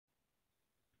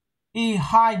Hey,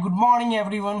 hi, good morning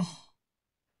everyone.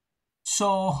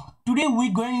 So today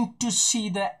we're going to see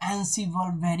the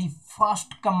Ansible very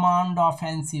first command of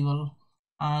Ansible,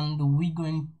 and we're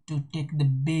going to take the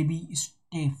baby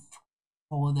step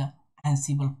for the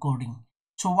Ansible coding.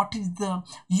 So what is the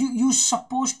you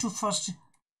supposed to first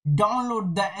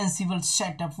download the Ansible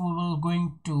setup. We will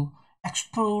going to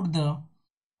explore the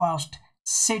first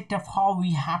setup, how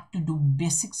we have to do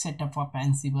basic setup of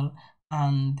Ansible,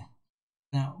 and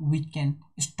we can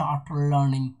start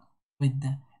learning with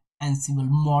the Ansible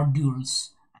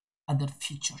modules, other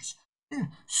features.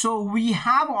 So we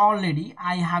have already,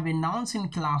 I have announced in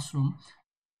classroom,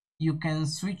 you can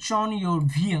switch on your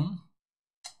VM,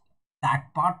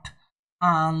 that part,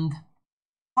 and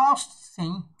first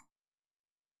thing,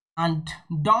 and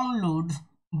download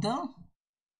the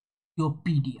your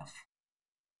PDF.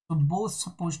 So both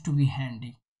supposed to be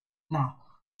handy. Now,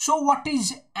 so what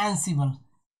is Ansible?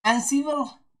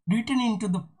 Ansible written into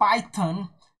the Python,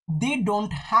 they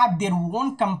don't have their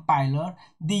own compiler.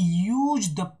 They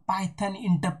use the Python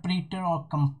interpreter or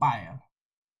compiler.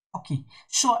 Okay,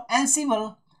 so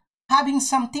Ansible having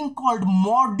something called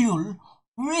module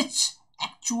which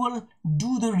actual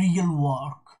do the real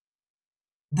work.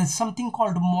 There's something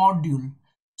called module.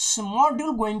 So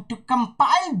module going to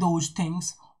compile those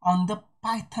things on the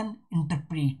Python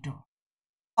interpreter.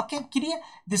 Okay, clear?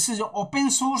 This is open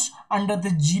source under the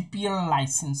GPL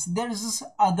license. There is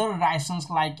other license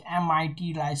like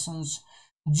MIT license.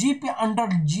 Under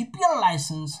GPL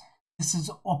license, this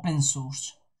is open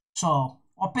source. So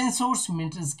open source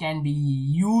means it can be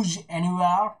used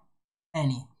anywhere,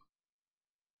 any.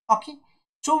 Okay,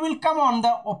 so we'll come on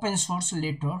the open source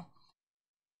later.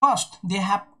 First, they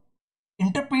have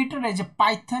interpreted as a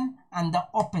Python and the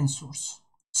open source.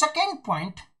 Second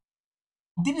point,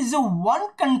 there is a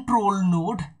one control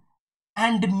node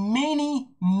and many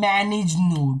managed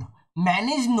node.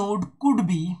 Managed node could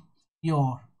be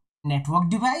your network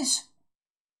device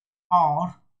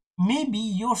or maybe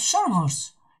your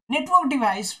servers. Network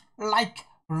device like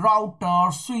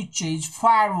router, switches,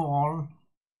 firewall,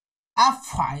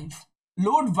 F5,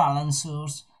 load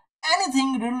balancers,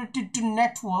 anything related to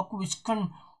network which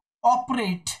can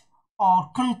operate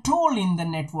or control in the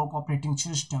network operating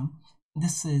system.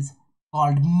 This is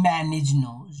called managed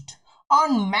node.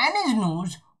 On managed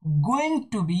nodes going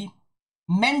to be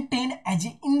maintained as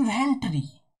an inventory.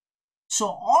 So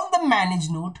all the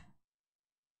managed node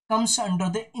comes under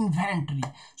the inventory.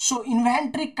 So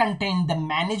inventory contains the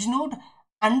managed node.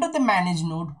 Under the managed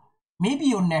node, maybe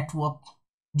your network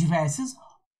devices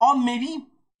or maybe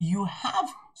you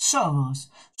have servers.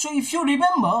 So if you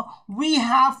remember, we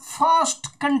have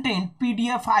first contained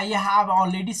PDF. I have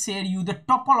already shared you the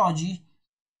topology.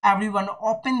 Everyone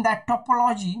open that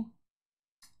topology.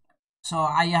 So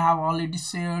I have already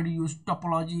shared you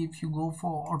topology. If you go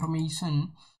for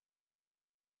automation,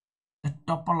 the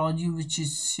topology which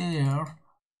is shared,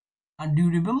 and do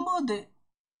you remember the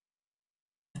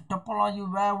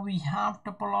topology where we have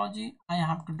topology? I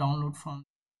have to download from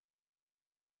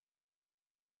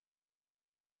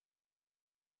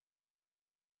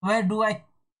where do I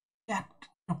kept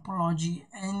topology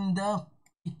in the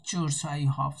pictures I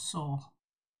have. So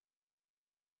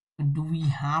do we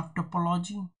have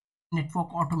topology?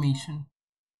 Network automation.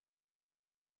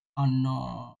 Oh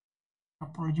no.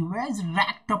 Topology. Where is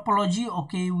rack topology?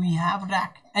 Okay, we have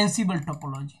rack Ansible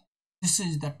topology. This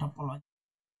is the topology.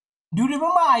 Do you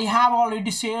remember I have already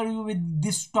shared you with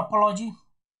this topology?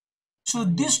 So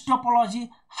this Yes. topology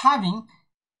having,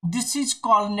 this is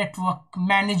called network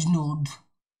managed node.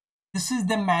 This is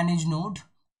the managed node.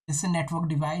 This is a network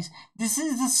device. This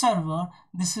is the server.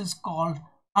 This is called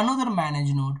another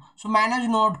managed node. So managed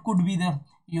node could be the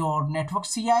your network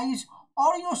CIs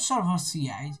or your server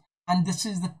CIs, and this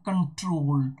is the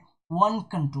control, one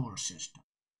control system.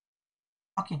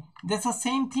 Okay, that's the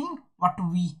same thing what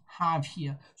we have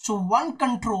here. So one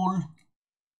control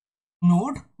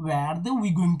node where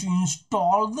we're going to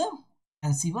install the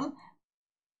Ansible,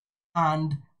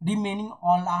 and remaining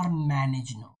all are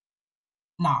managed node.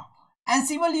 Now,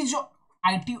 Ansible is your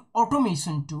IT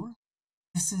automation tool.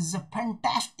 This is a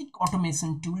fantastic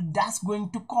automation tool that's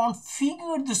going to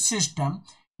configure the system,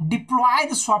 deploy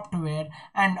the software,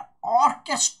 and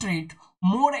orchestrate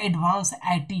more advanced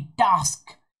IT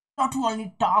tasks. Not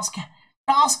only task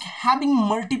having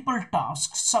multiple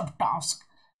tasks, subtasks,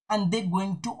 and they're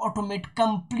going to automate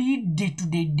complete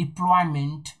day-to-day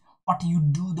deployment. What you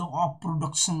do the off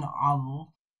production hour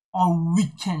or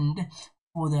weekend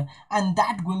for the, and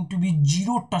that going to be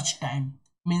zero touch time,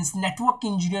 means network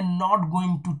engineer not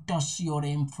going to touch your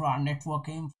network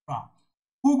infra.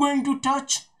 Who going to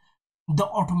touch? The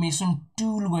automation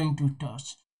tool going to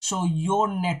touch. So your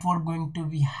network going to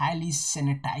be highly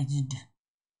sanitized.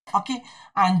 Okay,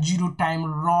 and zero time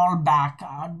rollback,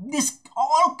 this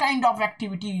all kind of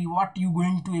activity what you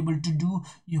going to able to do,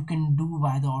 you can do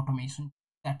by the automation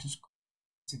that is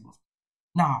possible.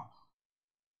 Now,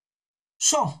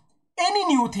 so any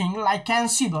new thing like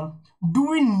Ansible, do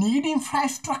we need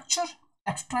infrastructure,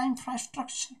 extra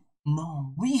infrastructure?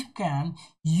 No, we can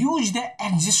use the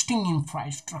existing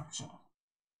infrastructure.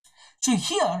 So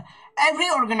here, every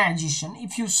organization,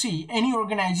 if you see any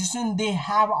organization, they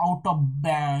have out of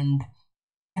band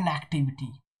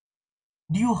connectivity.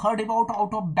 Do you heard about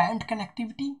out of band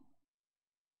connectivity?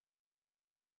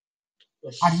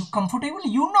 Are you Yes. comfortable?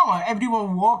 You know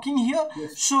everyone working here.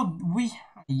 Yes. So we,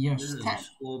 Yes. yes, Yes.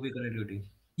 OOP connectivity.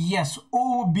 yes,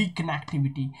 OOB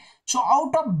connectivity. So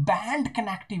out of band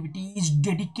connectivity is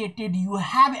dedicated. You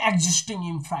have existing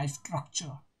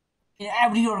infrastructure in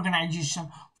every organization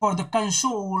for the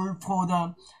console, for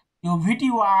the your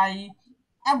VTY,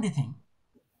 everything.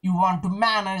 You want to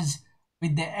manage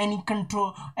with the any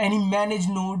control, any manage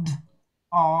node,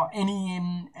 or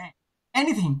anything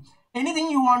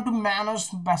you want to manage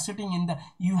by sitting in the,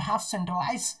 you have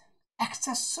centralized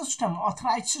access system,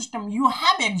 authorized system, you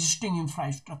have existing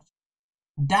infrastructure.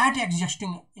 That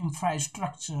existing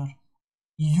infrastructure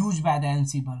used by the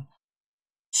Ansible.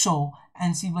 So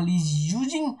Ansible is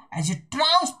using as a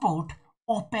transport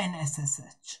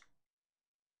OpenSSH.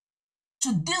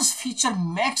 So this feature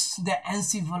makes the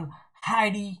Ansible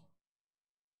highly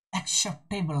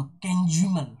acceptable,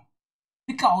 consumable,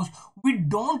 because we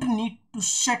don't need to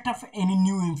set up any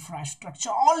new infrastructure.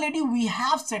 Already we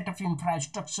have set up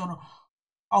infrastructure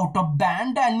out of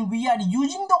band and we are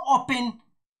using the open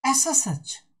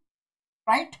SSH,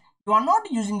 right? You are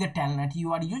not using the telnet,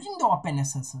 you are using the open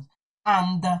SSH,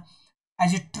 and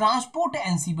as a transport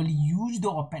Ansible use the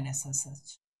open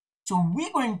SSH. So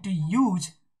we're going to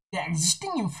use the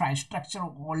existing infrastructure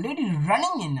already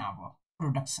running in our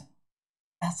production.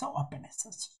 That's the open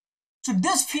SSH. So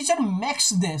this feature makes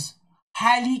this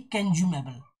highly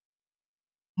consumable.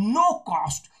 No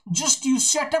cost. Just you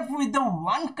set up with the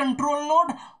one control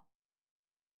node.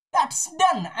 That's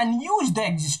done, and use the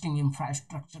existing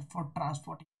infrastructure for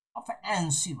transporting of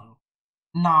Ansible.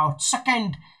 Now,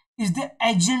 second is the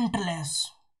agentless.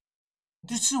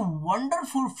 This is a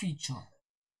wonderful feature.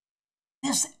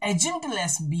 This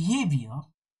agentless behavior.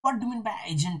 What do you mean by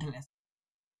agentless?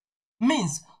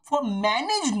 Means for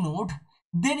managed node,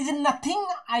 there is nothing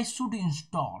I should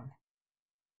install.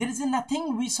 There is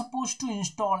nothing we supposed to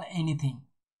install anything.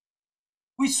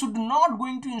 We should not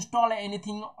going to install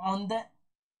anything on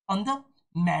the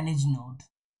manage node.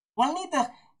 Only the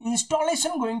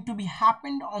installation going to be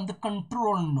happened on the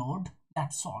control node.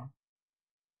 That's all.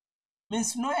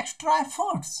 Means no extra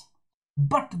efforts.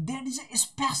 But there is a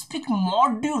specific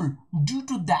module. Due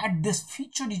to that, this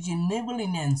feature is enabled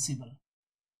in Ansible,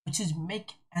 which is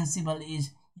make Ansible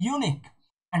is unique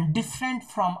and different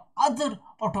from other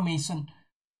automation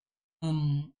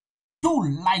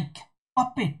tool like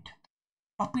Puppet.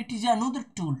 Puppet is another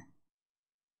tool.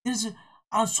 There's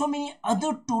so many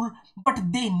other tools, but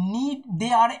they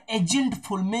are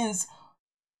agentful, means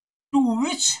to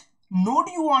which node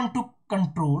you want to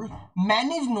control.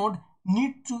 Manage node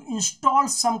need to install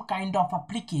some kind of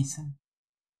application.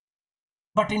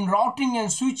 But in routing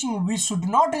and switching, we should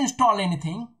not install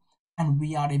anything, and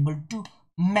we are able to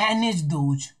manage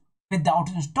those without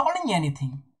installing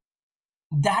anything.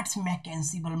 That's make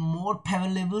Ansible more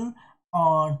available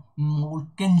or more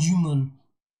consumable.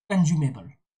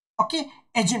 Okay,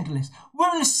 agentless. We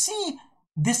will see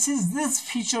this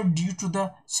feature due to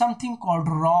the something called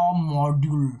raw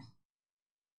module.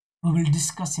 We will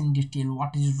discuss in detail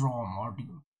what is raw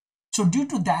module. So due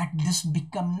to that, this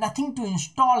become nothing to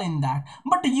install in that,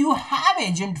 but you have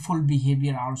agentful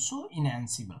behavior also in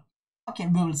Ansible. Okay,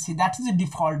 we will see that is the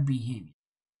default behavior.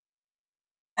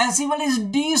 Ansible is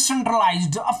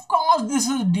decentralized. Of course, this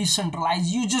is decentralized.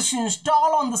 You just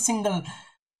install on the single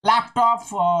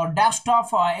laptop or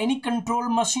desktop or any control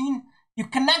machine. You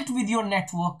connect with your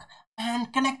network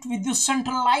and connect with your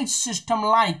centralized system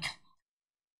like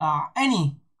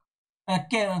any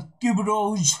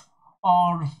Kubernetes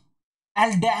or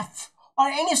LDAP or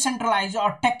any centralized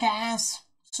or TechAS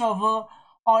server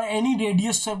or any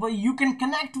radius server. You can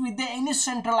connect with any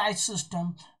centralized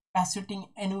system by sitting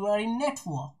anywhere in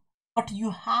network, but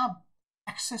you have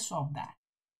access of that.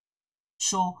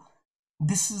 So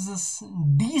this is a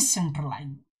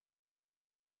decentralized,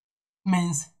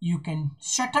 means you can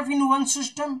set up in one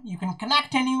system, you can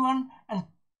connect anyone and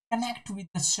connect with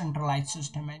the centralized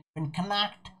system, and you can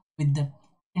connect with the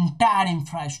entire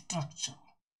infrastructure.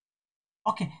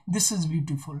 Okay, this is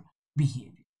beautiful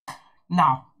behavior.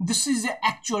 Now this is the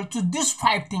actual, so this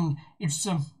 5 thing, it's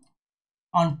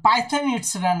on Python,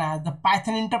 it's run as the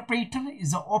Python interpreter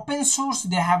is an open source.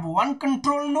 They have one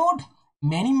control node,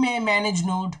 many may manage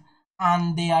node,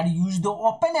 and they are used the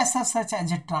OpenSSH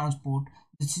as a transport.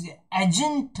 This is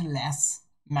agentless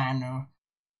manner.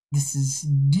 This is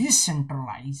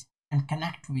decentralized and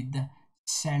connect with the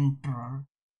central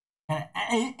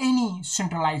any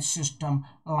centralized system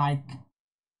like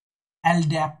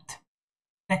LDAP,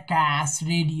 TCAS,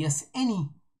 Radius, any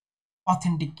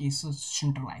authentication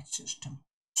centralized system.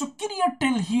 So career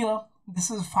till here,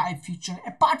 this is 5 feature.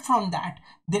 Apart from that,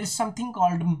 there is something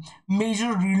called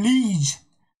major release,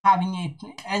 having a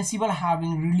Ansible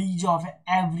having release of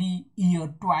every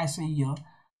year, twice a year,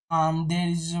 and there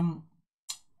is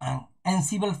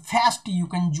Ansible Fast. You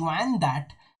can join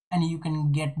that and you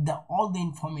can get all the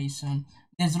information.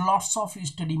 There's lots of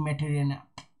study material and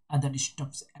other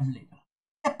stuffs available.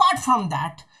 Apart from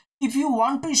that, if you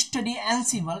want to study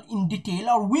Ansible in detail,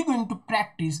 or we're going to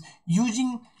practice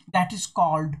using that is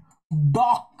called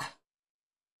doc.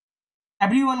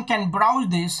 Everyone can browse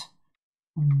this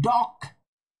doc,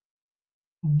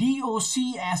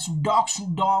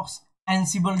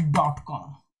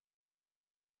 docs.ansible.com.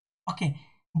 Okay,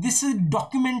 this is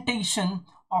documentation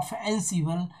of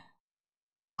Ansible.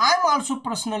 I'm also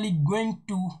personally going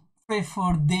to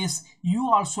prefer this. You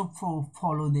also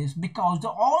follow this, because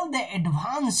all the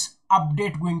advanced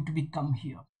update going to become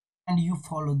here, and you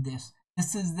follow this.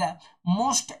 This is the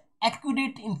most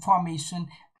accurate information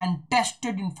and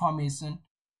tested information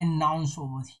announced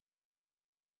over here.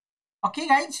 Okay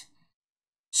guys,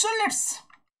 so let's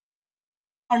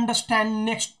understand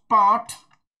next part.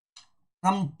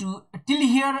 Come to till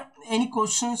here. Any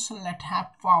questions? Let's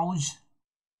have pause.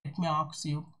 Let me ask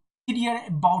you here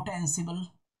about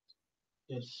Ansible.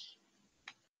 Yes.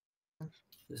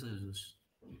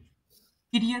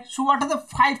 Here, so what are the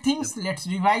 5 things? Let's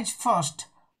revise. First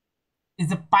is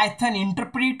the Python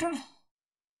interpreter.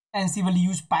 Ansible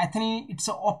use Python. It's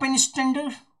an open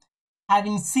standard,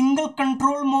 having single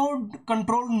control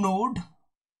node.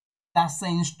 That's the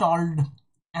installed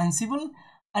Ansible,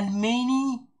 and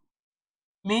many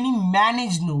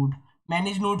managed node.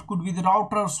 Managed node could be the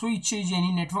router, switches,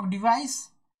 any network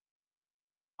device,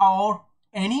 or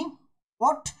any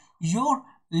your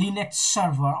Linux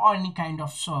server or any kind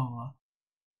of server.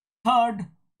 Third,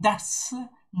 that's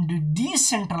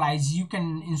decentralized. You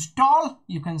can install,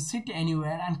 you can sit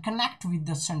anywhere and connect with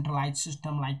the centralized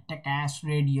system like TCAS,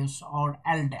 Radius, or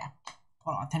LDAP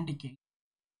for authentication.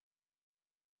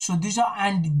 So these are,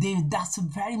 and that's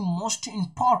very most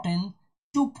important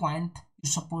 2 point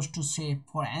you're supposed to say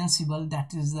for Ansible.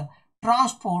 That is the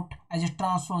transport. As a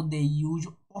transport, they use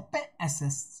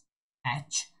OpenSSH,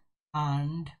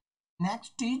 and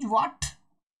next is what?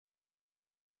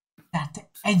 That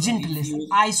agentless.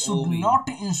 I should not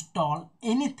install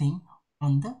anything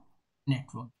on the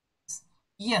network.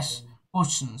 Yes,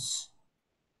 questions?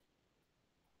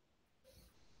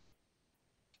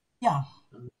 Yeah.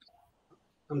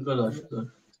 I'm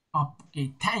good.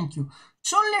 Okay, thank you.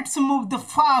 So let's move the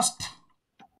first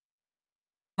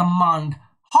command.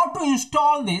 How to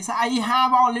install this? I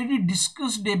have already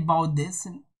discussed about this,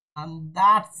 and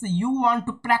that's you want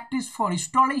to practice for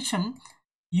installation.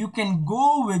 You can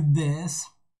go with this.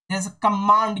 There's a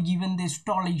command given the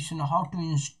installation, how to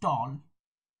install.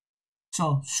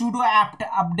 So sudo apt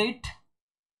update,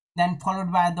 then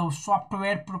followed by the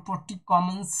software property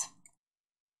commons,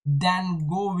 then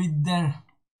go with the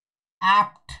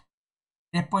apt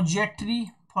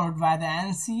repository followed by the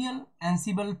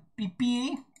Ansible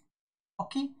PPA.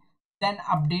 Okay, then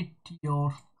update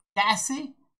your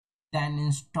cache, then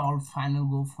install final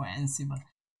go for Ansible.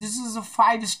 This is a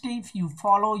 5 step. You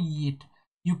follow it,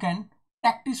 you can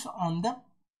practice on the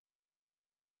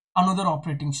another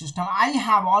operating system. I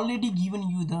have already given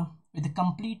you the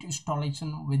complete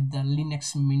installation with the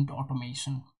Linux Mint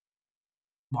automation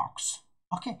box.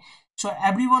 Okay, so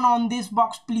everyone on this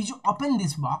box, please open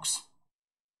this box.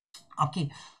 Okay,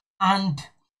 and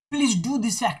please do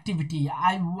this activity.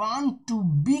 I want to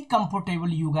be comfortable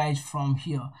you guys from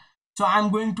here. So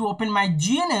I'm going to open my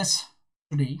GNS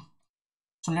today.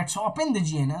 So let's open the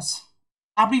GNS.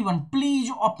 Everyone,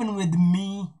 please open with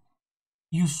me.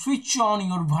 You switch on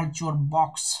your virtual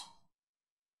box.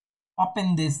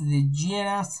 Open the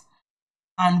GNS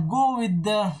and go with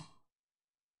the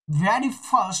very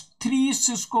first 3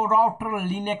 Cisco router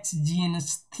Linux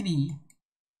GNS 3.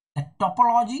 The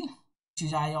topology, which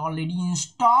is I already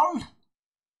installed,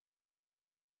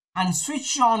 and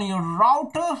switch on your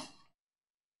router.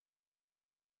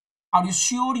 Are you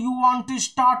sure you want to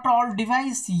start all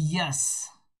device? Yes.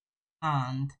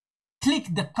 And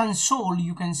click the console,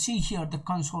 you can see here the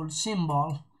console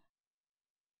symbol,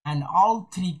 and all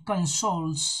three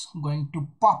consoles going to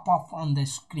pop up on the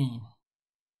screen.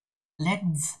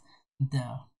 Let's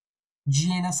the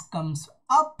GNS comes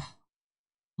up.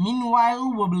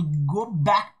 Meanwhile, we will go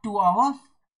back to our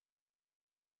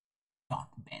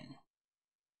 .bin.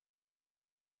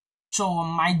 So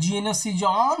my GNS is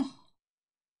on.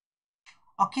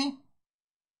 Okay,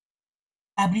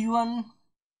 everyone,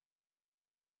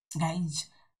 guys.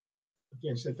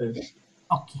 Yes, it is.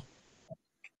 Okay.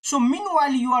 So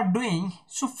meanwhile you are doing,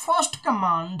 so first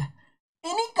command,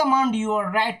 any command you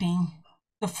are writing,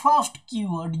 the first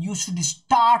keyword you should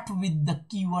start with the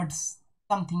keywords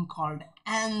something called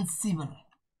Ansible.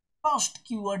 First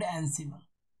keyword Ansible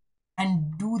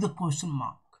and do the question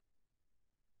mark.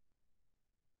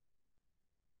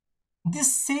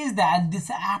 This says that this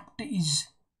app is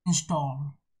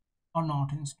installed or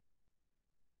not installed.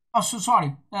 Oh, so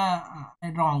sorry,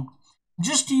 wrong.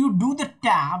 Just you do the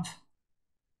tab.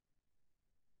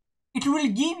 It will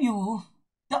give you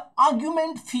the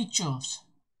argument features.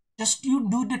 Just you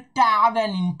do the tab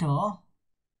and enter.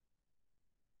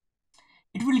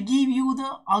 It will give you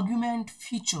the argument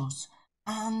features,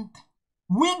 and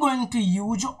we're going to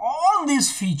use all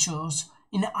these features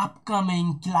in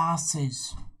upcoming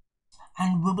classes,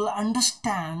 and we will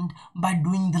understand by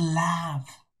doing the lab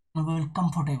and we will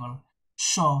comfortable.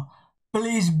 So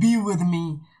please be with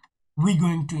me, we're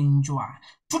going to enjoy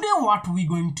today what we're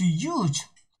going to use.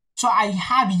 So I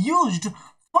have used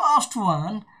first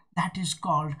one, that is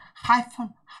called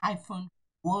hyphen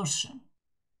version.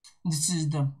 This is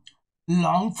the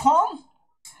long form,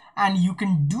 and you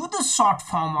can do the short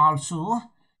form also,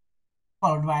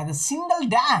 followed by the single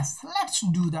dash. Let's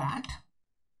do that.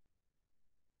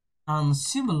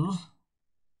 Ansible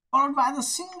followed by the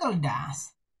single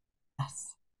dash.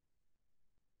 That's,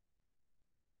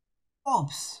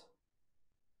 oops,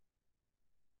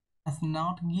 that's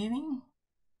not giving.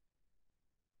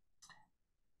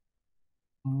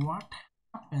 What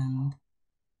happened?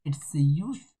 It's the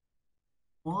use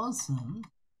version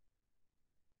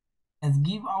as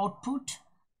give output,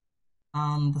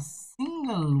 and the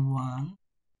single one,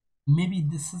 maybe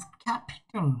this is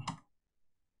capital.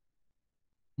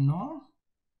 No.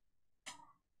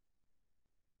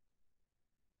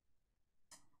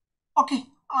 Okay,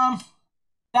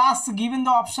 that's given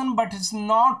the option, but it's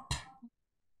not.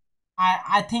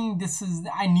 I think this is,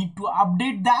 I need to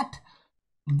update that,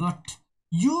 but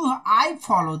I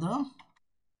follow the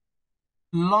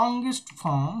longest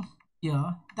form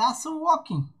here. That's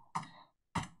working.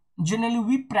 Generally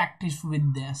we practice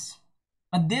with this,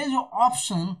 but there's an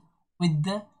option with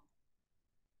the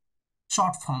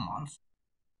short form also.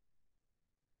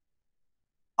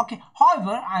 Okay,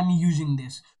 however I'm using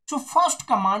this. So first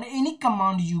command, any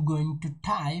command you're going to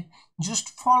type, just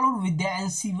follow with the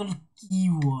Ansible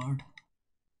keyword.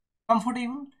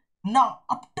 Comfortable? Now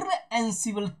after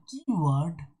Ansible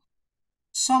keyword,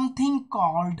 something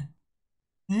called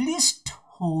list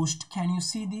host. Can you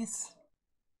see this?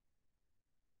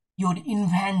 Your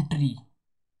inventory.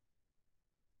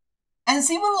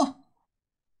 Ansible,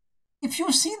 if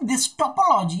you see this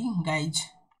topology,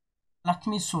 guys, let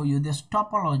me show you this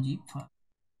topology first.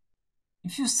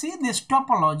 If you see this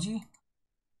topology,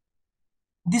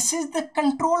 this is the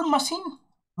control machine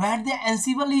where the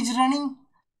Ansible is running,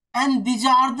 and these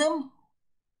are the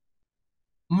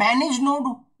manage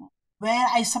node where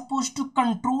I supposed to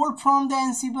control from the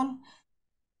Ansible.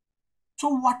 So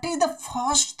what is the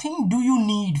first thing do you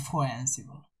need for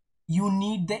Ansible? You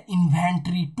need the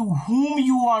inventory to whom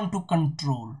you want to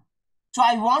control. So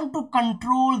I want to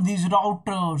control these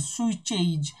routers,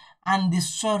 switches, and this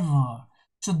server.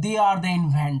 So they are the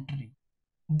inventory.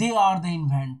 They are the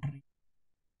inventory.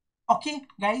 Okay,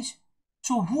 guys.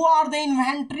 So who are the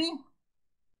inventory?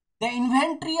 The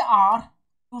inventory are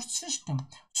your system.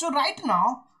 So right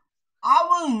now, I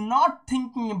will not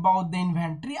thinking about the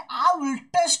inventory. I will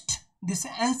test this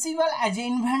Ansible as an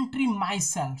inventory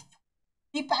myself.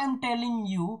 If I am telling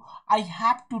you, I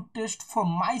have to test for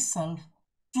myself.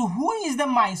 So who is the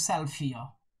myself here?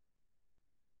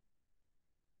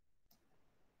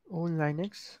 Oh,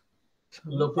 Linux.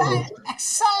 Localhost.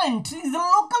 Excellent. Is the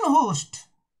local host.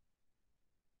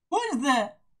 Who is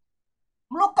the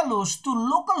local host? So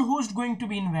local host going to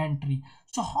be inventory.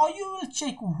 So how you will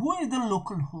check who is the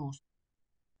local host?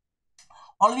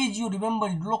 Always you remember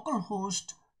local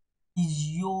host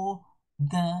is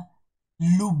the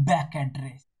loopback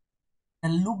address. The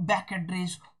loopback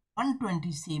address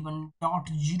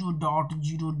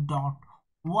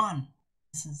 127.0.0.1.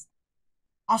 This is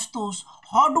Astos.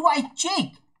 How do I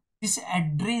check this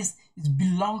address is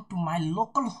belong to my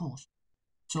local host?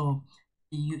 So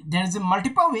there is a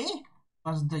multiple way.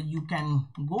 First, you can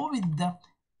go with the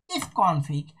if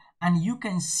config, and you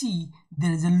can see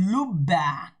there is a loop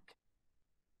back.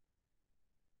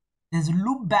 There's a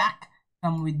loop back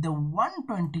come with the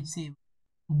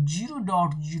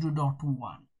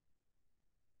 127.0.0.1.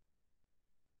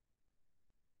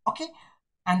 Okay,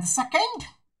 and the second,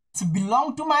 it's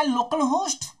belong to my local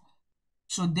host.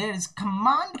 So there is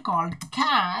command called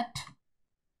cat.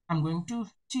 I'm going to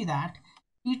see that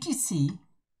etc.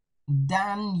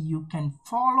 Then you can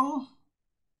follow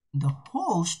the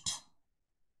host,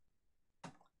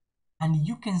 and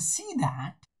you can see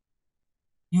that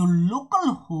your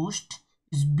local host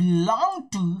is belong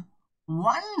to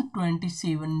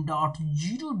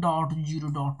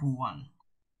 127.0.0.1.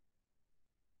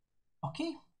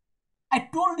 Okay, I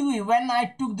told you when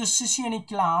I took the CCNA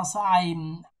class, I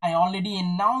already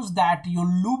announced that your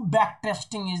loop back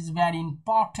testing is very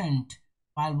important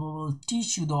while we will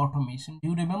teach you the automation. Do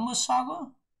you remember, Sagar?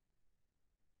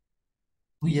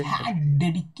 We Yes, sir. had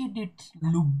dedicated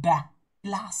loop back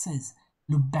classes,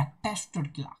 loop back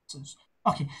tested classes.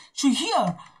 Okay, so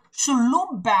here, so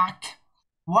loop back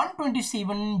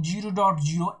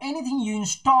 127.0.0, anything you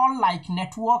install like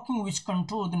networking which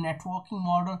control the networking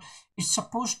model is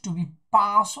supposed to be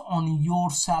passed on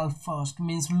yourself first.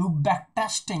 Means loop back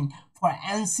testing for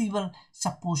Ansible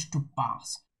supposed to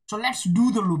pass. So let's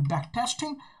do the loop back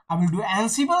testing. I will do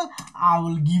Ansible. I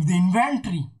will give the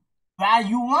inventory where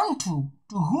you want to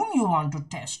whom you want to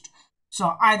test.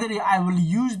 So either I will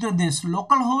use this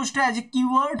localhost as a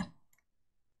keyword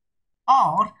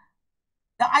or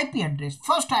the IP address.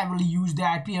 First I will use the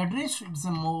IP address. It's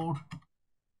a more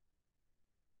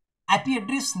IP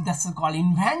address, that's called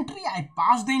inventory. I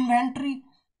pass the inventory,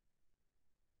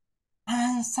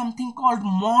 and something called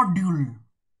module.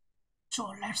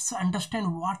 So let's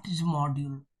understand what is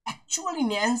module. Actually in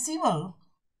Ansible,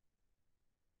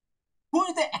 who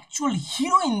is the actual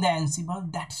hero in the Ansible?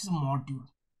 That is a module.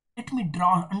 Let me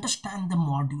understand the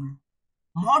module.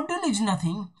 Module is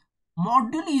nothing.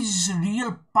 Module is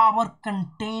real power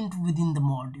contained within the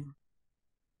module.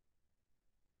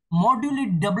 Module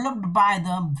is developed by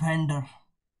the vendor.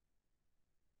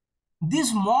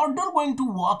 This module going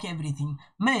to work everything.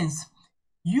 Means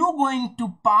you going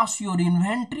to pass your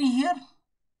inventory here.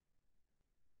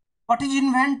 What is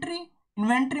inventory?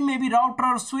 Inventory may be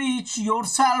router, switch,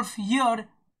 yourself here.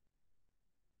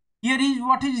 Here is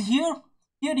what is here.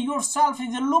 Here yourself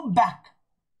is a loop back.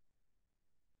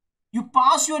 You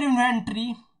pass your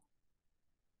inventory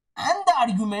and the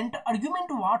argument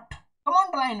what?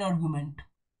 Command line argument.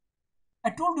 I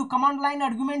told you command line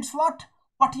arguments what?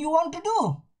 What you want to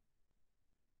do.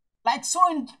 Like so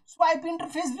in IP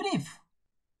interface brief.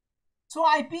 So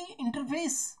IP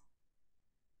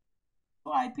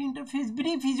interface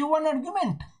brief is one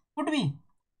argument. Could be.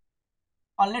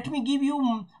 Or let me give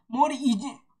you more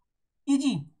easy.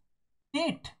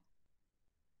 Date.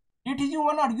 Date is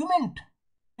one argument.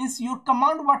 Means your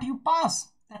command what you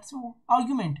pass. That's your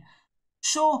argument.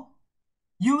 So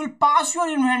you will pass your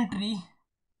inventory.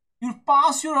 You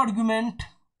pass your argument,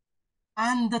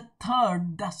 and the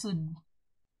third, that's it.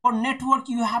 For network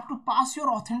you have to pass your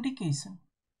authentication.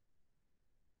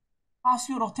 Pass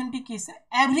your authentication.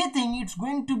 Everything it's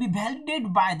going to be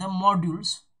validated by the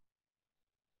modules.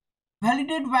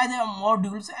 Validate by the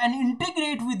modules and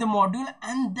integrate with the module,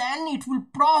 and then it will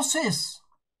process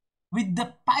with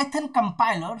the Python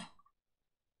compiler.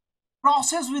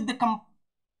 Process with the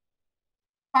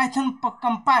Python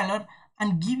compiler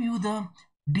and give you the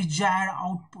desired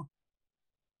output.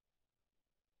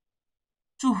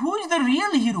 So who is the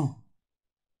real hero?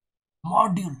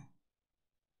 Module.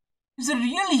 It's a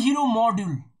real hero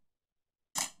module.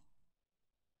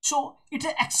 So it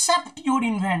accept your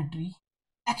inventory,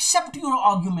 accept your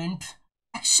argument,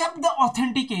 accept the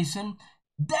authentication,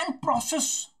 then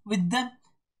process with the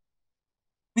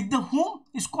whom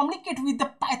is communicate with the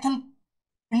Python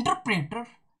interpreter,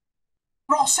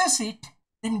 process it,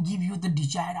 then give you the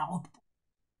desired output.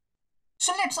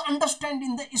 So let's understand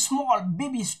in the small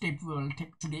baby step we will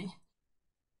take today.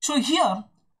 So here,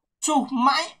 so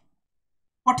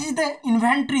what is the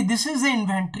inventory? This is the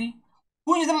inventory.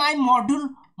 Who is my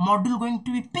module? Module going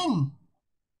to be ping.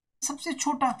 Sabse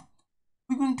chota.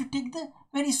 We're going to take the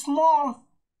very small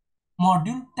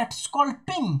module that's called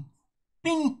ping.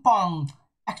 Ping pong.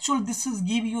 Actually, this is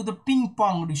give you the ping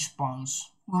pong response.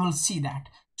 We will see that.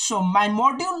 So my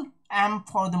module, am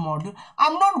for the module.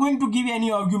 I'm not going to give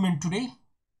any argument today.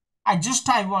 I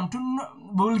want to know,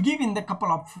 will give in the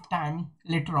couple of time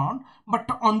later on, but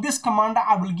on this command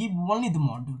I will give only the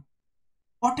module.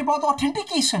 What about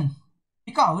authentication?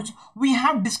 Because we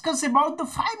have discussed about the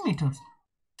 5 meters.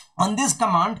 on this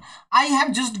command, I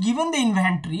have just given the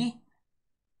inventory.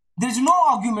 There is no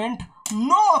argument,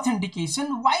 no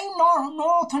authentication. Why no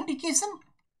authentication?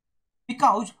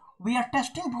 Because we are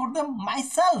testing for the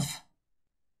myself.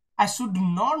 I should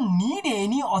not need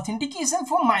any authentication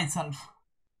for myself.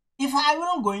 If I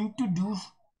will going to do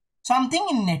something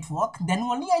in network, then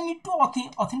only I need to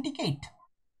authenticate,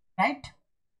 right?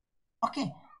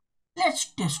 Okay, let's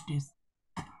test this.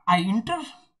 I enter,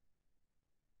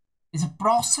 is a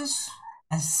process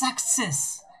and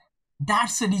success.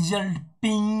 That's the result,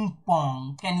 ping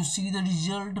pong. Can you see the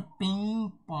result?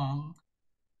 Ping pong.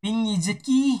 Ping is a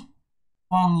key,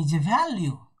 pong is a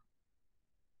value.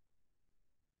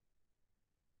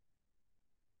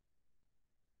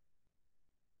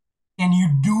 Can you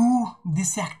do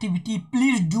this activity?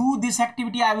 Please do this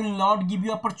activity. I will not give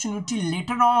you opportunity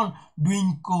later on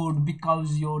doing code,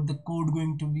 because the code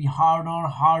going to be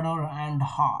harder and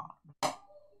hard.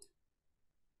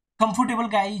 Comfortable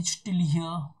guys till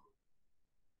here?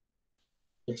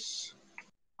 Yes.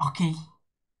 Okay.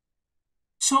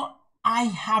 So I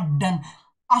have done.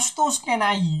 Astos, can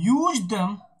I use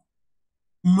the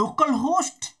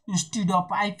localhost instead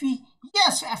of IP?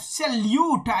 Yes,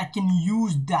 absolute. I can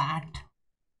use that.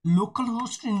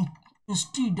 Localhost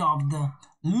instead of the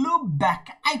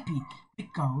loopback IP,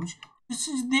 because this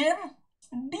is their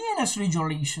DNS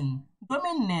resolution,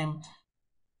 domain name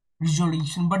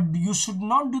resolution. But you should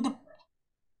not do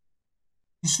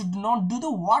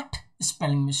the what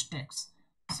spelling mistakes.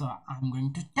 So I'm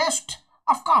going to test.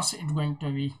 Of course it's going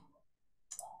to be.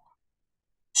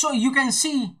 So you can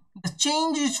see the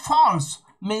change is false,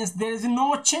 means there is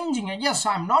no changing. Yes,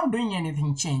 I'm not doing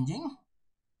anything changing.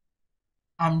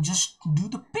 I'm just do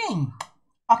the ping.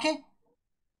 Okay,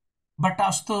 but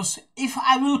Astos, if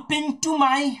I will ping to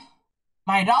my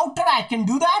router, I can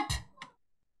do that.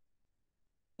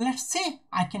 Let's see,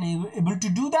 I can able to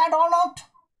do that or not.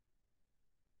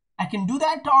 I can do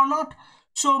that or not.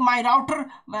 So my router,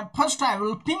 first I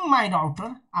will ping my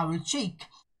router. I will check.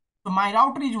 So my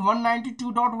router is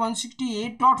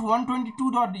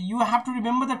 192.168.122. You have to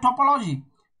remember the topology.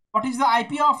 What is the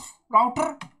IP of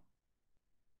router?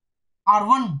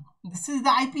 R1. This is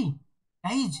the IP,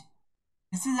 guys.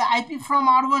 This is the IP from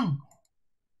R1.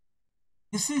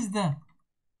 This is the,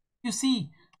 you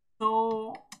see.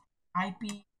 So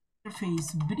IP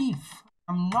interface brief.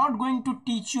 I'm not going to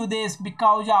teach you this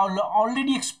because I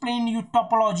already explained you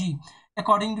topology.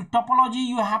 According to topology,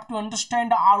 you have to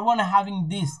understand R1 having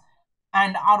this,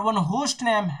 and R1 host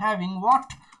name having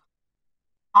what?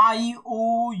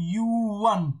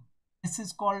 IOU1. This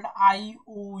is called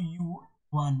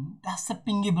IOU1. That's the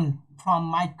pingable from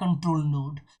my control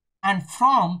node, and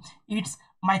from its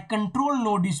my control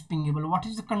node is pingable. What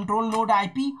is the control node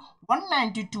IP?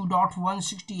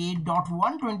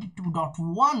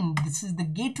 192.168.122.1. This is the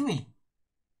gateway.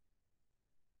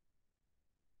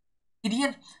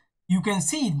 Here you can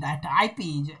see that IP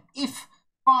is if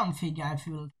config. If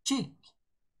you will check,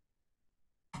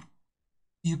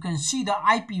 you can see the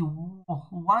IP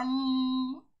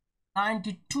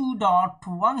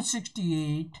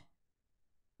 192.168.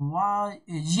 Why?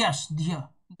 Yes, here.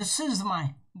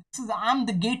 I'm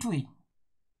the gateway.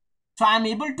 So I'm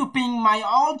able to ping my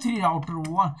all three router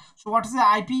one. So what is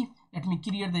the IP? Let me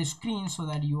clear the screen so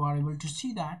that you are able to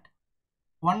see that.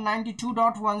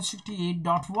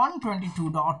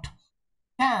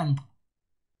 192.168.122.10.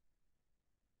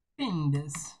 Ping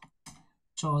this.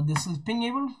 So this is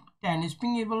pingable. 10 is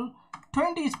pingable.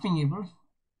 20 is pingable.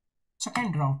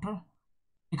 Second router,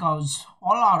 because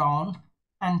all are on,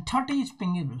 and 30 is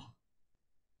pingable.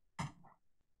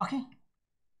 Okay.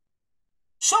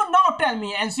 So now tell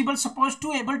me, Ansible supposed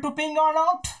to able to ping or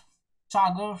not?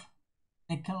 Sagar,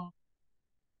 Nikhil.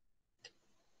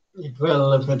 It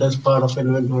will if it is part of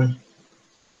inventory.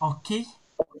 Okay.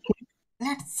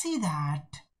 Let's see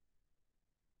that.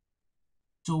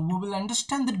 So we will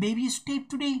understand the baby step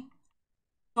today.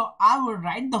 So I will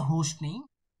write the host name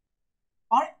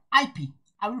or IP.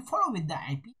 I will follow with the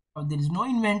IP. So there is no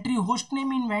inventory. Host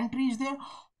name inventory is there.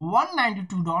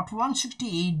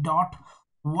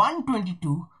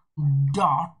 192.168.122.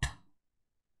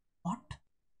 What?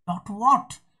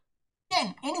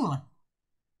 10. Anyone.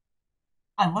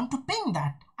 I want to ping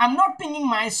that. I'm not pinging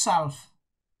myself.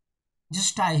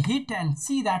 Just I hit and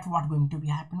see that what going to be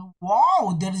happening.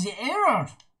 Wow, there is an error.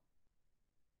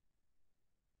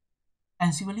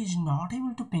 Ansible is not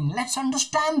able to ping. Let's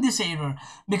understand this error,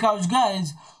 because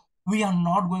guys, we are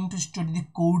not going to study the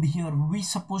code here. We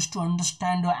supposed to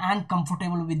understand and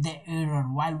comfortable with the error.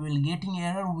 While we're getting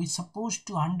error, we supposed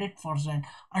to 100%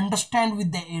 understand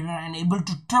with the error and able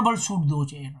to troubleshoot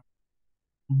those errors.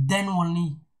 Then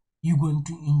only you're going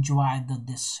to enjoy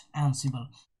this Ansible.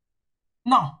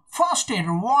 Now, first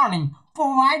error warning,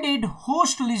 provided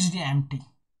host list empty.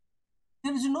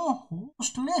 There is no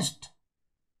host list.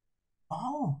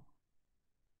 Oh,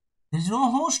 there is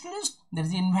no host list. There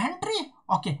is inventory.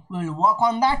 Okay, we will work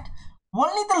on that.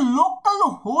 Only the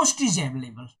local host is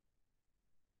available.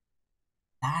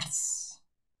 That's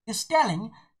is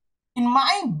telling in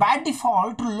my by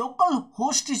default local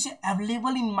host is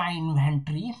available in my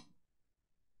inventory.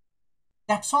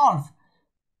 That's all.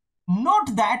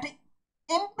 Note that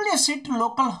implicit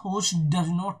localhost does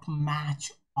not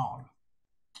match all.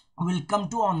 We'll come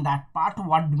to on that part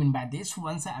what do you mean by this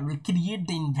once I will create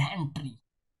the inventory.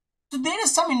 So there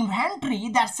is some inventory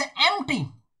that's empty,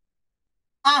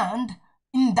 and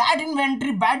in that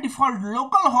inventory by default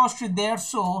localhost is there,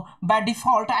 so by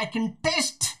default I can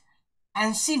test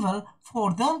Ansible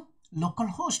for the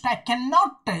localhost. I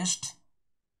cannot test.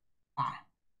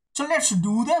 So let's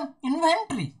do the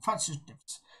inventory first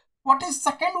steps. What is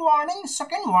second warning?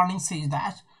 Second warning says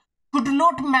that could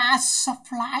not match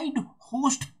supplied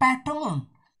host pattern,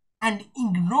 and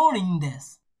ignoring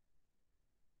this.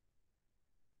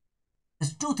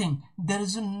 There's two things. There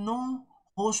is no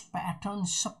host pattern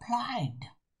supplied.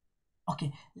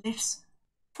 Okay, let's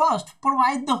first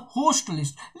provide the host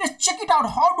list. Let's check it out.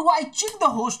 How do I check the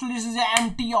host list is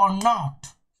empty or not?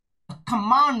 The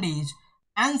command is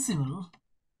Ansible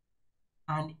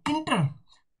and enter.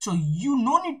 So you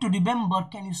no need to remember.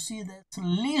 Can you see this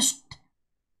list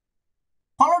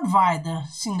followed by the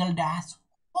single dash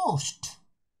host?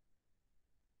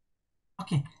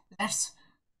 Okay, let's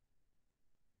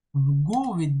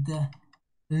go with the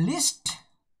list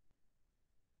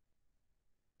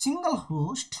single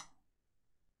host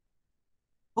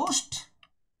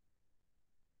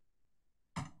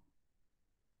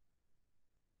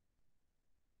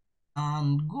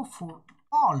and go for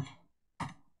all.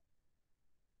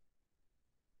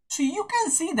 So you can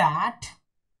see that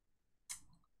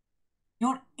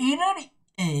your error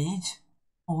is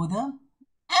for the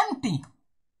empty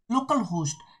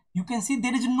localhost. You can see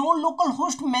there is no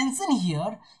localhost mentioned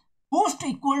here. Host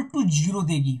equal to 0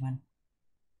 they given.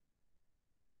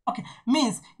 Okay,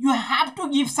 means you have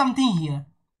to give something here.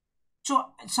 So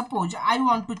suppose I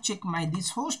want to check my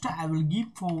this host, I will give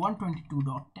for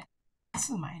 122.10. This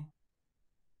is mine.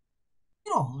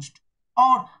 0 host.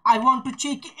 Or I want to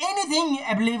check anything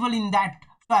available in that,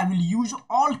 so I will use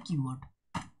all keyword.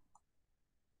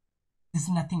 This is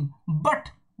nothing but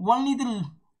only the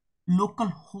local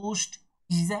host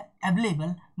is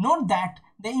available. Note that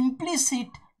the implicit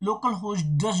local host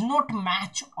does not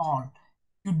match all.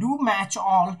 You do match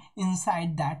all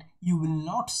inside that, you will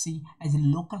not see as a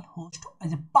local host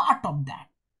as a part of that.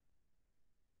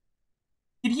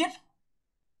 Clear?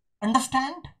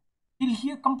 Understand? Till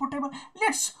here comfortable?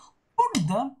 Let's put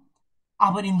the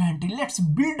our inventory. Let's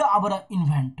build our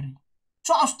inventory.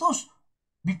 So Astos,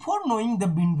 before knowing the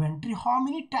inventory, how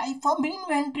many type of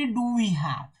inventory do we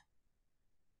have?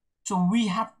 So we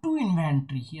have two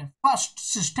inventory here. First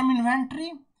system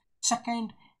inventory,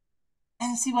 second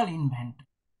Ansible inventory.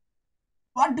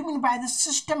 What do you mean by the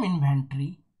system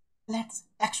inventory? Let's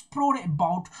explore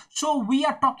about. So we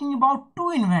are talking about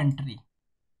two inventory.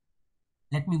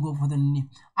 Let me go for the name.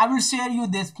 I will share you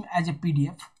this as a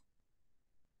PDF.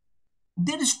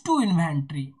 There is two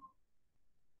inventory.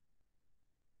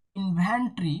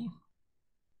 Inventory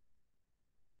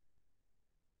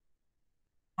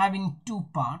having two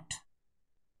part.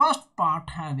 First part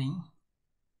having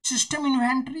system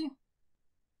inventory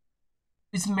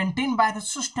is maintained by the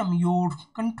system, your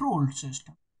control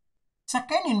system.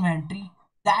 Second inventory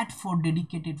that for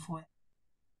dedicated for.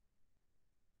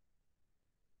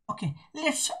 Okay,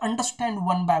 let's understand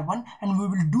one by one, and we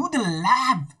will do the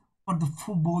lab for the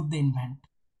for both the inventory.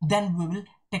 Then we will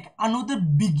take another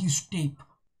big step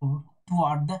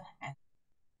toward the end.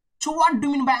 So what do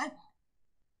you mean by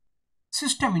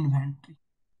system inventory?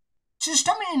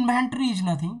 System inventory is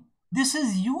nothing. This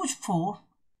is used for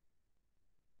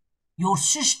your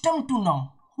system to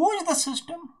know who is the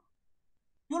system.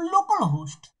 Your local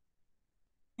host.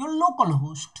 Your local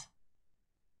host.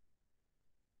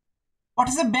 What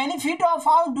is the benefit of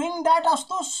how doing that,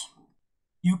 Astos?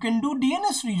 You can do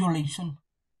DNS resolution.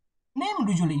 Name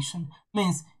resolution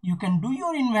means you can do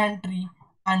your inventory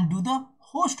and do the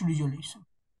host resolution.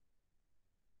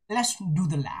 Let's do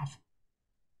the lab.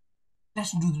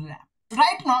 Let's do the lab.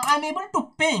 Right now I'm able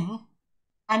to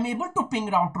ping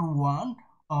router 1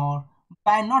 or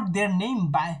by not their name,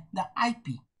 by the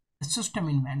IP, the system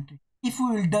inventory. If we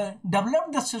will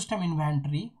develop the system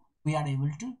inventory, we are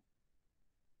able to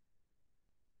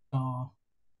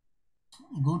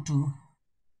go to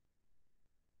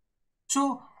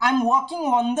So I'm working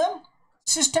on the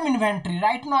system inventory.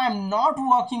 Right now I'm not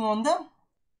working on the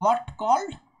what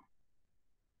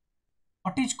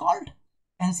is called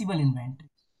Ansible inventory.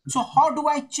 So how do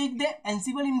I check the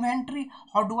Ansible inventory?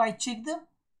 How do I check the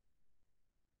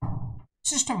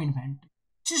system inventory?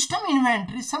 System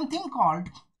inventory is something called,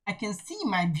 I can see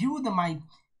my my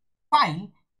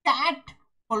file cat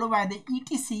followed by the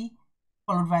etc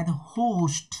followed by the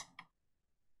host.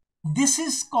 This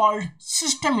is called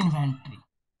system inventory.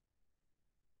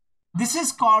 This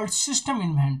is called system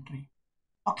inventory.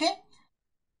 Okay.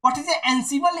 What is the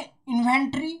Ansible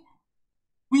inventory?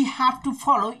 We have to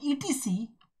follow etc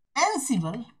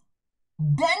Ansible,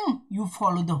 then you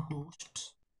follow the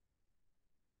host.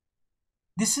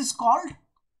 This is called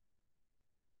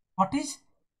what is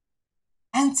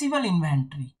Ansible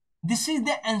inventory. This is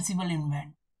the Ansible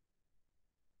inventory.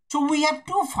 So we have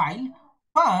two files.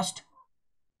 First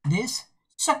this,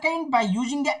 second by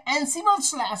using the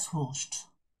Ansible/host.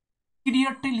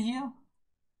 Clear till here?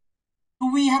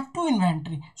 So we have two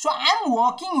inventory. So I am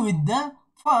working with the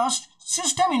first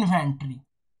system inventory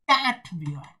cat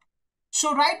viewer.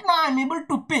 So right now I am able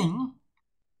to ping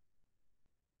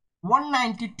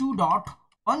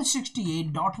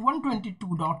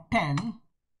 192.168.122.10,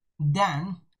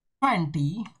 then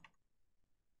 20,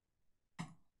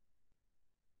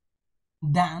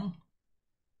 then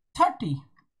 30.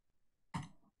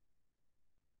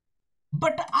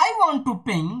 But I want to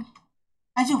ping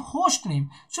as a host name.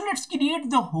 So let's create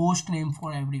the host name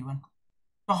for everyone.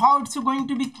 So how it's going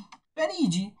to be? Very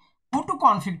easy. Go to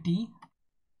config t,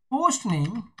 host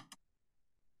name.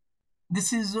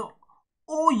 This is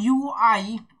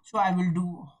OUI. So I will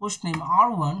do host name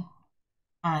R1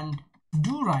 and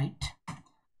do right.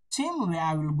 Same way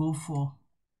I will go for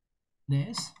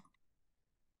this.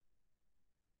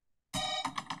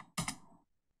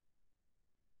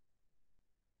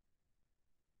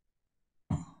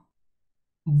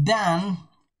 Then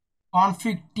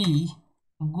config t,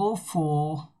 go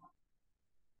for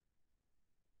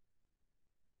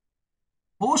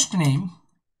host name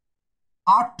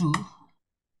R2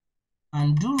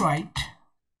 and do right.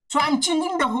 So I'm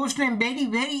changing the host name.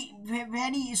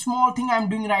 Very small thing I'm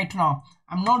doing right now.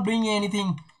 I'm not doing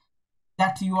anything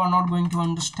that you are not going to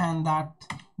understand. That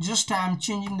just I'm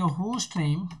changing the host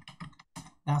name.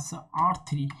 That's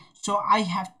R3. So I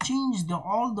have changed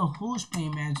all the host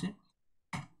name as it.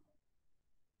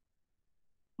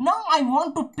 Now I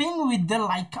want to ping with the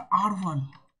like R1.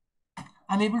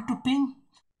 I'm able to ping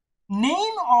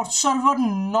name or server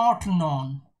not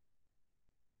known.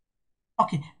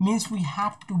 Okay, means we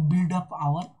have to build up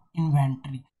our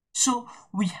inventory. So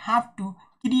we have to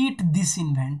create this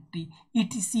inventory,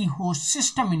 etc host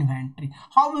system inventory.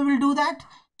 How we will do that?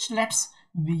 So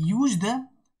we use the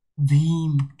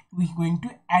vim. We're going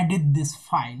to edit this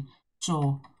file.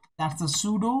 So that's the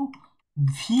sudo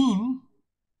vim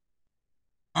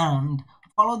and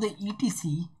follow the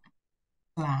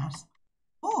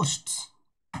etc/hosts.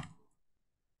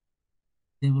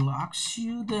 They will ask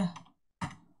you the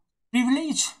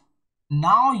privilege.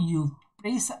 Now you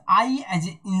press I as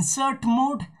insert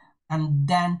mode and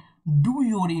then do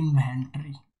your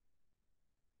inventory.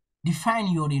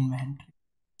 Define your inventory.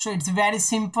 So it's very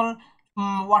simple.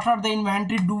 What are the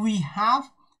inventory do we have?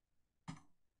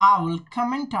 I will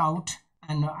comment out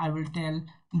and I will tell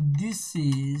this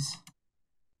is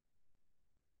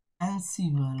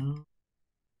Ansible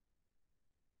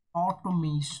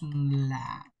Automation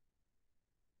Lab.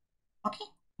 Okay,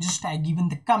 just I given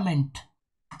the comment.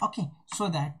 Okay, so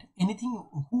that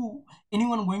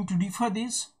anyone going to refer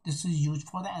this is used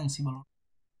for the Ansible.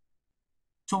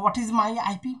 So what is my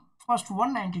IP? First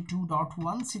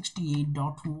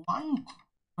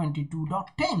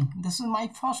 192.168.122.10. This is my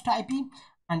first IP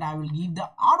and I will give the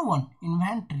R1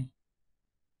 inventory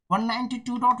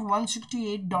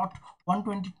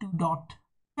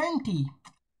 192.168.122.20.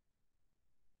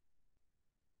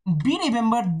 Be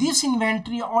remember this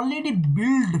inventory already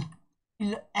build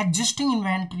existing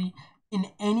inventory in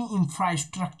any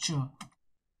infrastructure.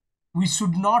 We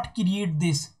should not create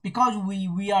this because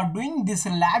we are doing this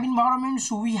lab environment,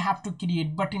 so we have to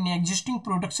create. But in existing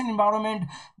production environment,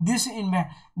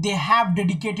 they have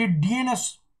dedicated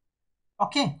DNS.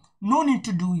 Okay, no need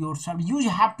to do yourself. You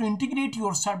have to integrate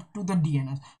yourself to the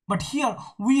DNS. But here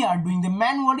we are doing the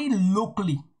manually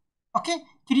locally. Okay,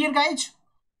 clear guys?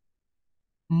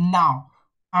 Now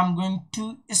I'm going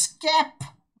to escape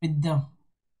with the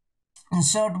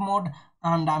insert mode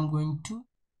and I'm going to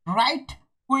right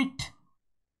quit,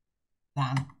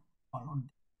 then follow.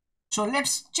 So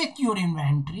let's check your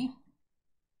inventory.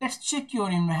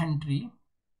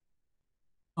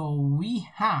 So we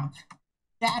have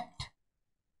that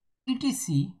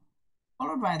etc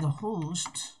followed by the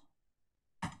host.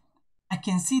 I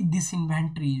can see this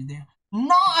inventory is there.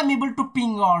 Now I'm able to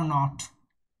ping or not.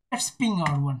 Let's ping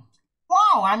R1.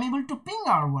 Wow, I'm able to ping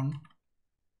R1.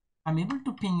 I'm able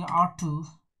to ping R2.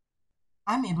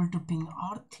 I'm able to ping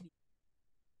R3.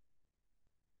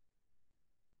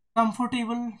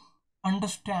 Comfortable?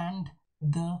 Understand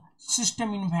the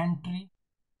system inventory,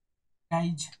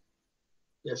 guys?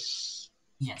 Yes.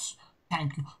 Yes,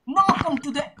 thank you. Now come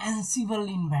to the Ansible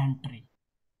inventory.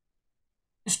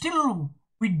 Still,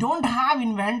 we don't have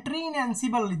inventory in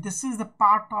Ansible. This is the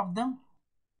part of the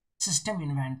system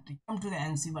inventory. Come to the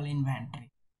Ansible inventory.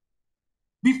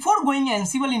 Before going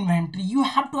Ansible inventory, you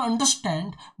have to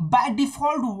understand by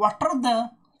default what are the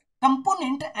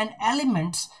component and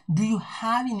elements do you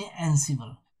have in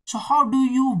Ansible. So how do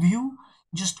you view?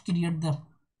 Just create the,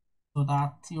 so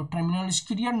that your terminal is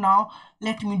clear. Now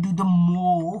let me do the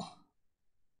more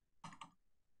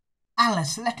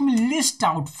ls. Let me list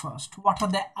out first what are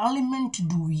the element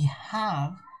do we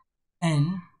have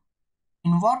in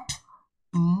what,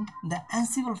 in the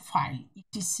Ansible file,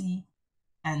 etc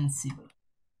Ansible.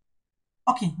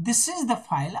 Okay, this is the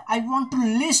file. I want to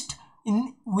list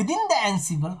in within the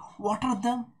Ansible what are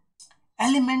the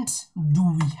elements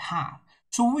do we have.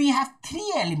 So we have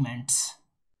three elements.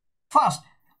 First,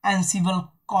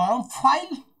 Ansible conf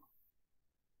file.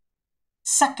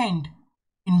 Second,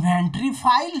 inventory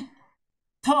file.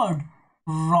 Third,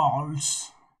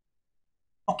 roles.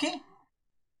 Okay,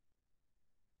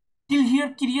 till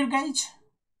here clear, guys?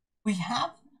 We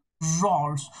have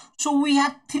roles. So we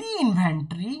have three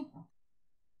inventory,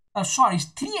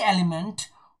 three element: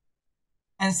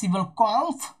 Ansible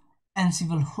conf,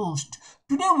 Ansible host.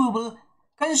 Today we will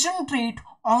concentrate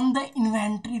on the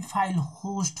inventory file,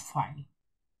 host file.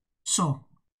 So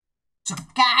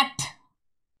cat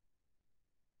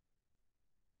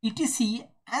etc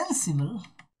Ansible,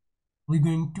 we're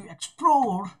going to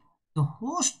explore the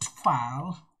host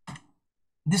file.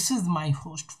 This is my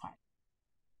host file,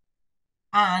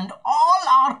 and all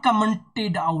are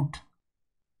commented out.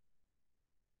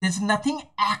 There's nothing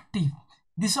active.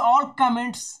 This all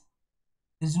comments.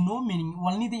 There's no meaning,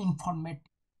 only the informative.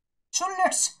 So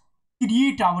let's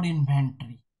create our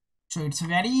inventory. So it's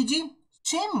very easy.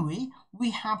 Same way,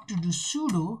 we have to do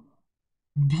sudo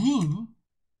beam,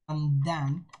 and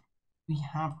then we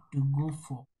have to go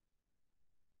for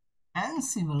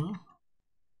Ansible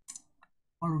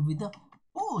or with the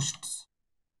hosts.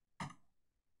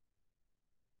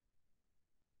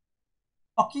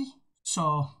 Okay,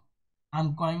 so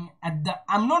I'm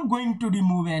not going to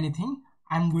remove anything.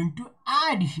 I'm going to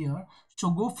add here. So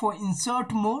go for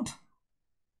insert mode,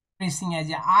 pressing as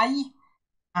a I,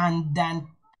 and then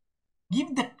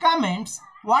give the comments.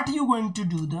 What are you going to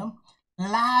do? The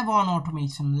lab on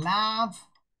automation, lab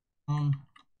on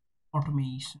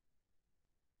automation.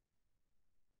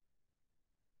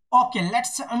 Okay,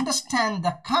 let's understand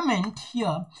the comment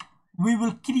here. We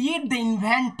will create the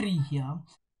inventory here.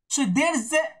 So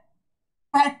there's a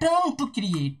pattern to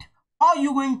create. How are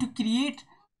you going to create?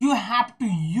 You have to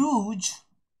use,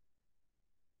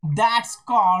 that's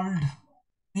called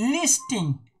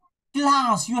listing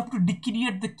class. You have to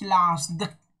declare the class.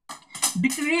 The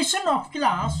declaration of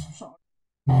class,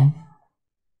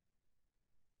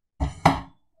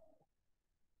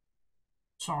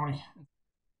 sorry.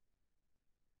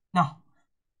 Now,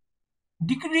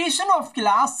 declaration of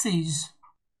class says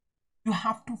you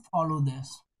have to follow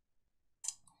this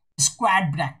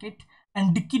square bracket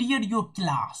and declare your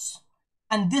class,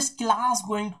 and this class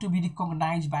going to be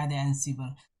recognized by the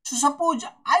Ansible. So suppose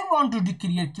I want to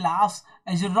declare class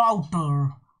as a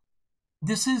router.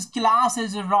 This is class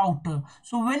as a router.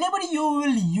 So whenever you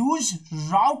will use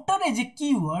router as a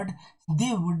keyword,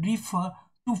 they would refer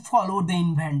to follow the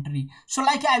inventory. So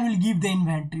like I will give the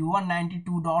inventory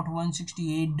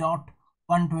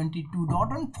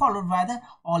 192.168.122. and followed by the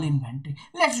all inventory.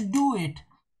 Let's do it.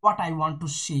 What I want to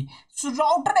say. So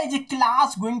router as a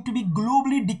class going to be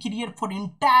globally declared for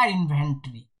entire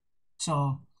inventory.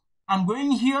 So I'm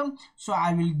going here. So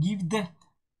I will give the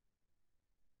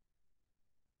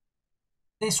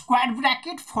square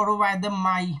bracket followed by the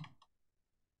my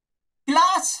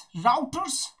class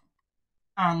routers,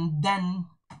 and then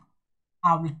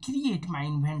I will create my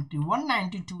inventory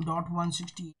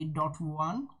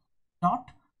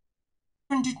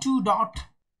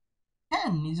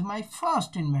 192.168.1.22.10 is my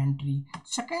first inventory.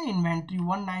 Second inventory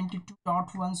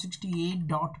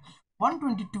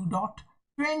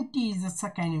 192.168.122.20 is the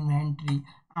second inventory,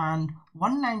 and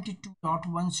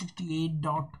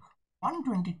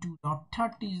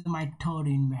 192.168.122.30 is my third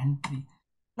inventory.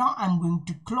 Now I'm going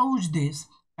to close this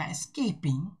by escape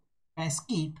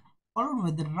followed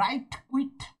with the right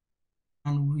quit,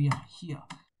 and we are here.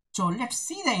 So let's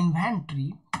see the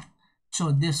inventory.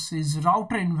 So this is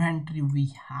router inventory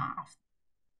we have.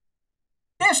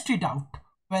 Test it out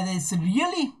whether it's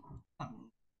really.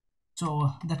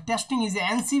 So the testing is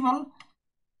Ansible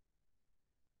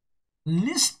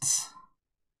lists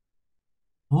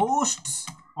hosts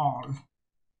all.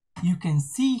 You can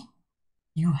see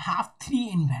you have 3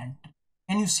 inventory.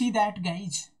 Can you see that,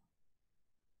 guys?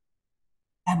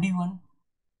 Everyone?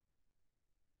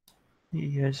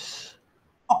 Yes.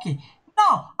 Okay.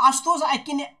 Now, Astos, I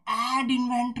can add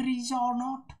inventories or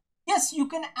not? Yes, you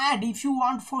can add. If you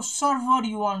want for server,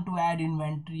 you want to add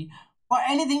inventory. For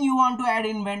anything you want to add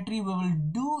inventory, we will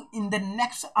do in the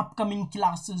next upcoming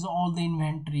classes all the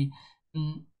inventory.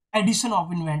 Addition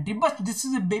of inventory. But this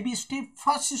is a baby step.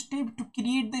 First step to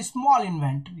create the small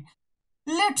inventory.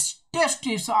 Let's test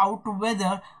this out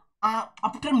whether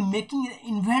after making the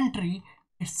inventory,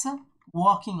 it's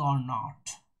working or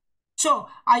not. So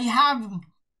I have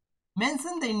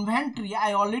mentioned the inventory.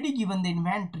 I already given the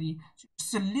inventory.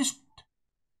 It's a list.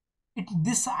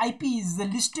 This IP is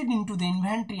listed into the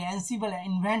inventory, Ansible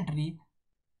inventory.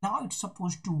 Now it's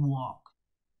supposed to work.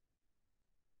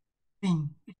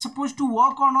 It's supposed to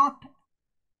work or not?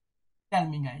 Tell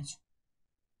me, guys.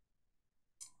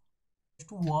 It's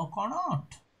to work or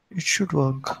not? It should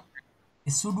work.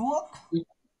 It should work.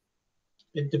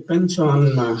 It depends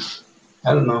on,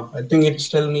 I don't know. I think it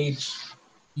still needs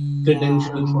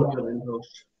credentials for your end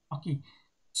host. Okay.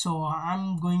 So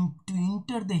I'm going to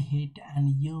enter the hit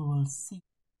and you will see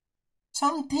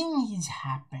something is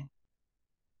happened.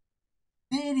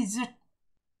 There is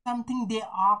something they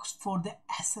asked for the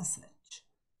SSH.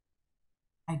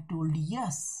 I told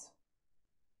yes.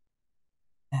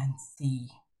 Then see,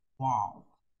 wow,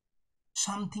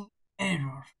 something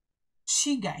error.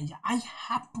 See guys, I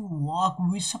have to work.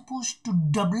 We're supposed to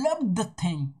develop the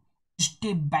thing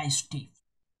step by step.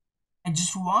 I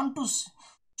just want to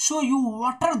show you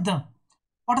what are the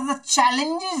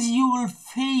challenges you will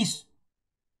face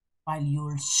while you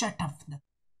will set up the.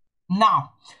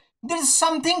 Now there is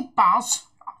something pass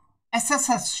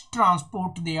SSH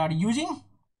transport they are using.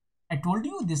 I told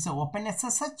you this is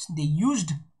OpenSSH.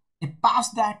 They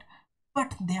passed that,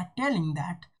 but they are telling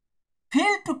that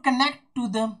fail to connect to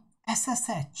the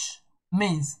SSH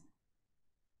means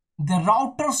the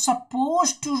router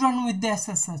supposed to run with the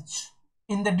SSH.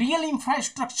 In the real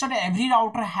infrastructure, every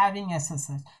router having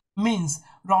SSH means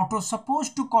router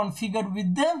supposed to configure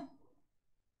with the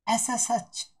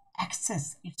SSH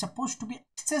access. It's supposed to be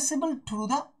accessible through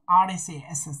the RSA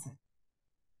SSH.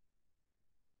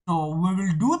 So we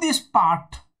will do this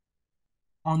part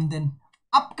on the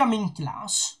upcoming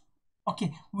class.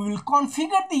 Okay, we will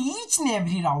configure the each and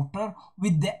every router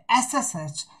with the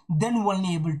SSH, then we'll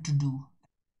be able to do.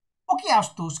 Okay,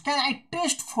 Astos, can I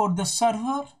test for the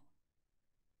server?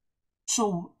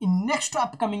 So in next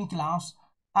upcoming class,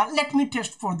 let me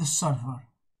test for the server.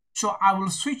 So I will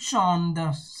switch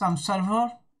on some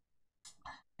server.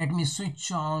 Let me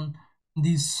switch on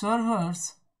these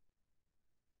servers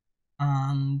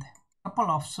and couple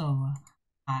of server.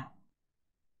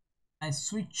 I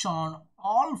switch on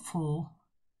all 4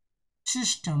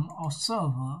 system or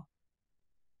server.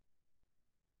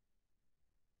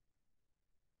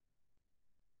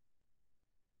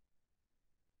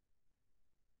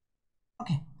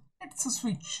 Okay, let's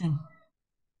switch.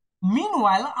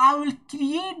 Meanwhile, I will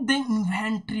create the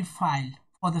inventory file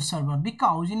for the server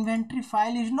because inventory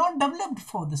file is not developed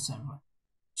for the server.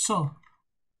 So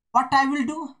what I will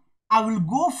do, I will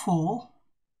go for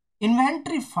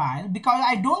inventory file because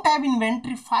I don't have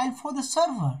inventory file for the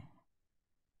server.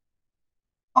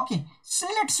 Okay, so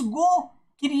let's go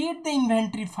create the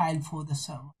inventory file for the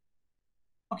server.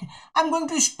 Okay, I'm going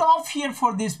to stop here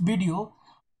for this video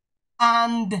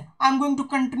and I'm going to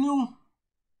continue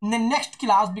in the next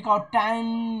class because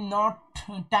time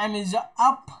is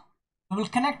up. We will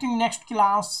connect in next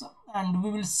class and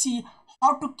we will see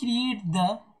how to create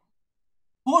the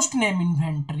host name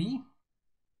inventory,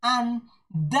 and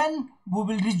then we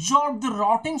will resolve the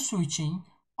routing switching,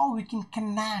 how we can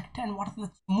connect, and what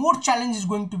the more challenge is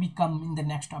going to become in the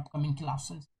next upcoming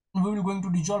classes. And we will going to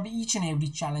resolve each and every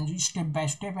challenge step by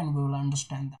step and we will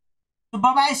understand that. So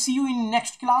bye bye, see you in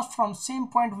next class. From same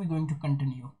point we're going to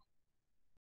continue.